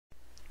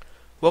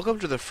Welcome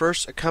to the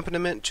first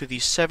accompaniment to the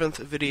 7th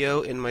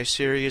video in my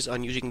series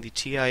on using the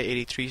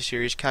TI-83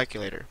 series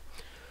calculator.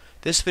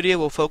 This video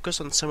will focus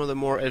on some of the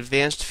more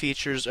advanced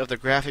features of the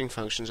graphing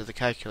functions of the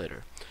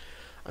calculator.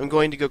 I'm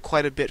going to go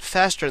quite a bit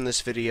faster in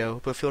this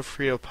video, but feel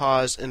free to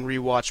pause and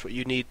re-watch what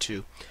you need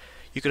to.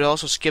 You could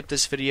also skip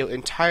this video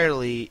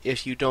entirely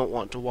if you don't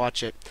want to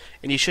watch it,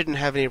 and you shouldn't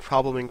have any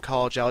problem in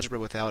college algebra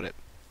without it.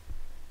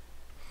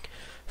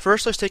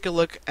 First, let's take a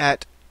look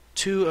at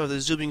two of the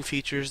zooming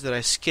features that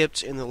I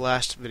skipped in the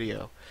last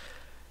video.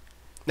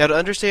 Now, to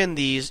understand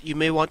these, you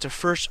may want to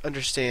first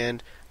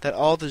understand that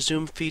all the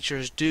zoom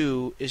features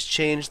do is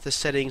change the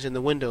settings in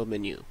the window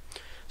menu.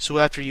 So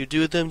after you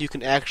do them, you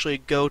can actually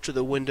go to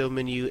the window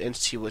menu and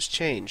see what's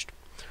changed.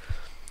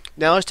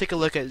 Now let's take a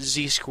look at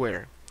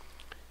z-square.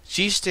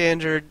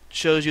 Z-standard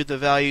shows you the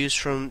values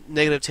from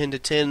 -10 to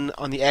 10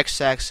 on the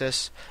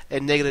x-axis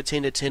and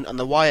 -10 to 10 on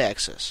the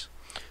y-axis.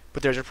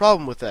 But there's a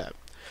problem with that.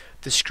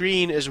 The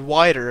screen is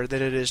wider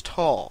than it is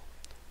tall.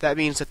 That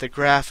means that the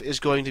graph is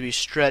going to be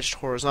stretched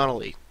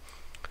horizontally.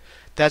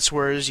 That's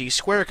where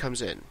z-square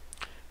comes in.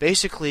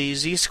 Basically,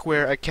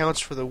 z-square accounts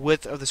for the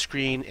width of the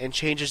screen and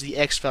changes the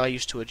x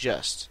values to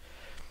adjust.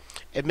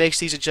 It makes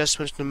these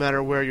adjustments no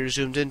matter where you're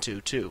zoomed into,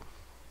 too.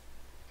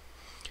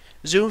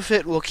 Zoom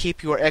fit will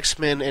keep your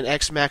x-min and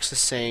x-max the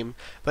same,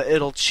 but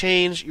it'll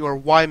change your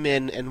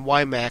y-min and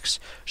y-max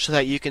so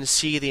that you can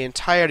see the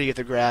entirety of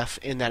the graph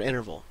in that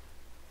interval.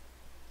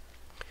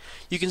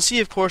 You can see,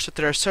 of course, that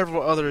there are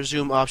several other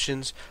zoom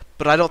options,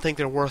 but I don't think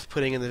they're worth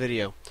putting in the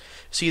video.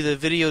 See the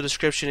video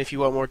description if you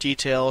want more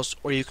details,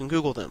 or you can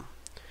Google them.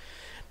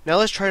 Now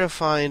let's try to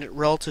find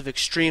relative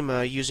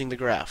extrema using the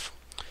graph.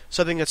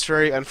 Something that's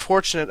very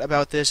unfortunate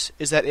about this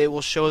is that it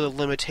will show the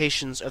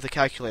limitations of the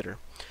calculator.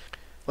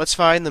 Let's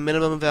find the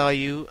minimum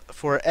value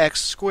for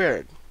x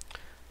squared.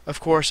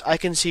 Of course, I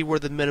can see where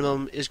the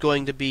minimum is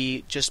going to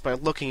be just by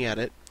looking at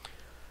it,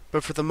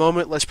 but for the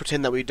moment, let's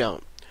pretend that we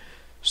don't.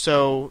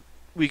 So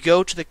we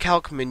go to the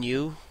calc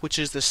menu, which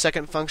is the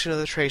second function of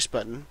the trace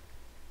button.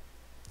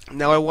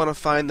 Now I want to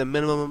find the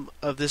minimum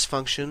of this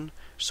function,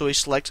 so we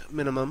select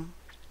minimum.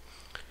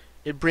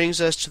 It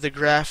brings us to the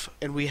graph,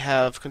 and we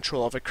have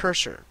control of a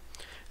cursor.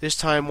 This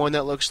time one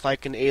that looks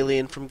like an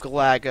alien from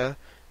Galaga,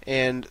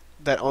 and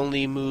that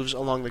only moves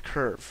along the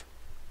curve.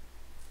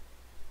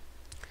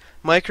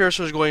 My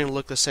cursor is going to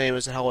look the same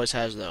as it always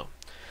has, though.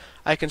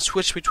 I can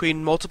switch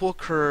between multiple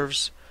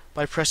curves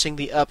by pressing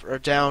the up or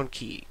down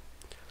key.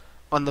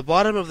 On the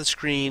bottom of the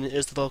screen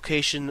is the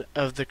location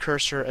of the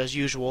cursor as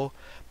usual,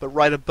 but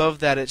right above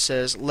that it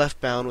says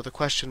left bound with a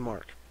question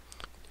mark.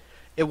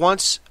 It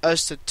wants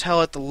us to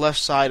tell it the left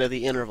side of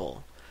the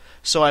interval.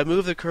 So I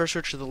move the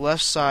cursor to the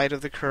left side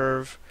of the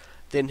curve,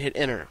 then hit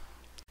enter.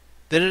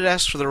 Then it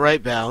asks for the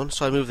right bound,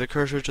 so I move the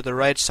cursor to the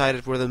right side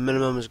of where the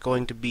minimum is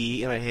going to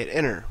be, and I hit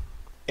enter.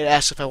 It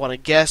asks if I want to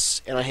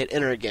guess, and I hit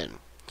enter again.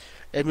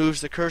 It moves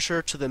the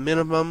cursor to the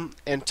minimum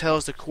and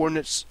tells the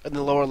coordinates in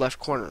the lower left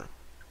corner.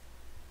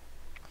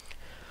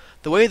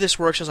 The way this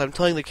works is I'm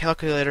telling the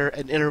calculator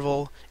an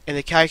interval, and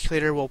the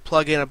calculator will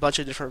plug in a bunch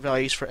of different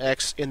values for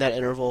x in that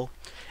interval,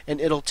 and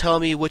it'll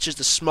tell me which is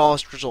the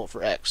smallest result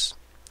for x.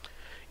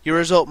 Your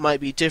result might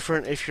be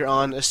different if you're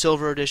on a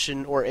Silver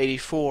Edition or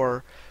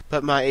 84,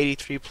 but my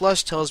 83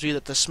 Plus tells me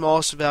that the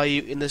smallest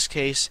value in this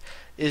case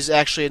is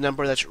actually a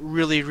number that's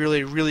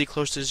really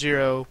close to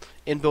 0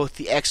 in both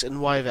the x and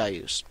y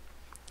values.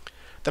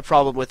 The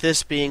problem with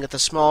this being that the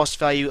smallest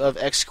value of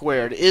x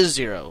squared is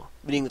 0,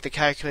 meaning that the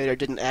calculator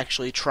didn't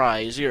actually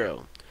try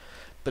 0.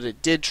 But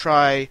it did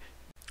try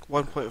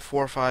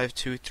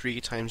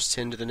 1.4523 times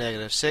 10 to the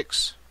negative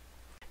 6.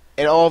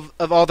 And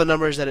of all the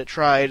numbers that it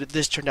tried,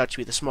 this turned out to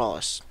be the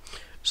smallest.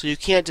 So you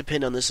can't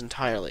depend on this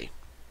entirely.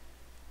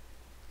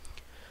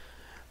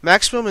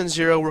 Maximum and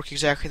 0 work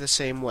exactly the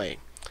same way.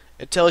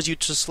 It tells you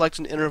to select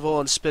an interval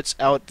and spits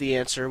out the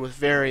answer with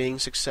varying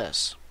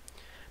success.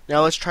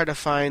 Now let's try to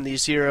find the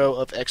 0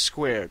 of x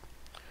squared.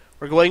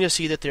 We're going to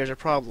see that there's a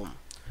problem.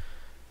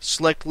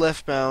 Select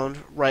left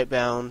bound, right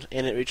bound,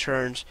 and it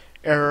returns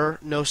error,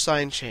 no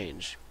sign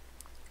change.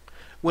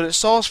 When it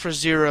solves for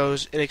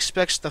zeros, it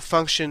expects the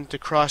function to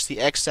cross the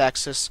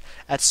x-axis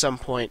at some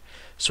point,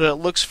 so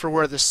it looks for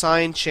where the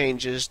sign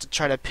changes to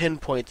try to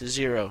pinpoint the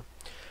 0.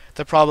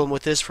 The problem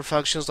with this for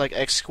functions like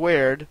x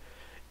squared,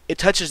 it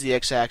touches the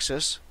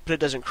x-axis, but it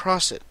doesn't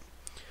cross it.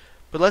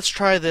 But let's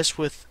try this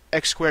with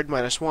x squared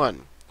minus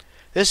 1.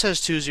 This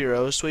has two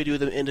zeros, so we do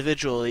them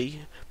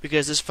individually.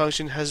 Because this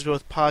function has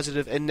both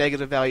positive and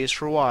negative values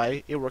for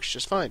y, it works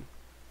just fine.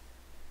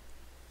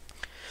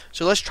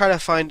 So let's try to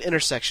find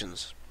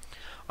intersections.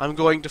 I'm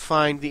going to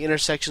find the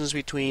intersections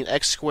between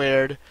x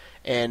squared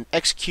and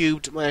x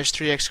cubed minus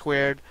 3x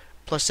squared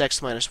plus x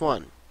minus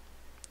 1.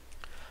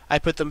 I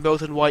put them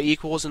both in y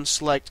equals and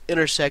select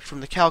intersect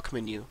from the calc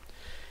menu.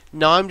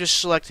 Now I'm just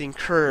selecting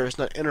curves,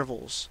 not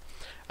intervals.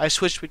 I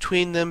switch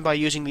between them by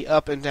using the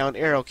up and down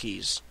arrow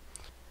keys.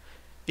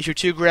 If your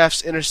two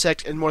graphs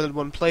intersect in more than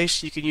one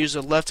place, you can use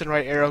the left and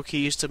right arrow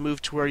keys to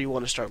move to where you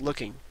want to start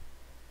looking.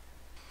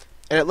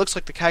 And it looks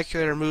like the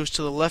calculator moves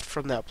to the left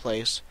from that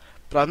place,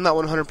 but I'm not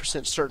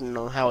 100% certain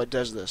on how it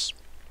does this.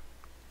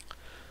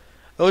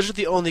 Those are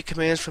the only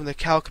commands from the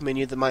calc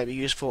menu that might be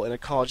useful in a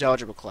college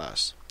algebra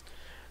class.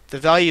 The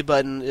value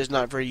button is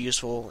not very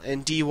useful,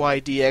 and dy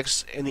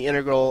dx and the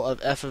integral of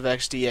f of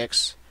x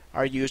dx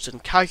are used in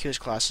calculus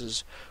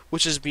classes,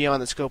 which is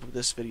beyond the scope of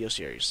this video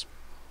series.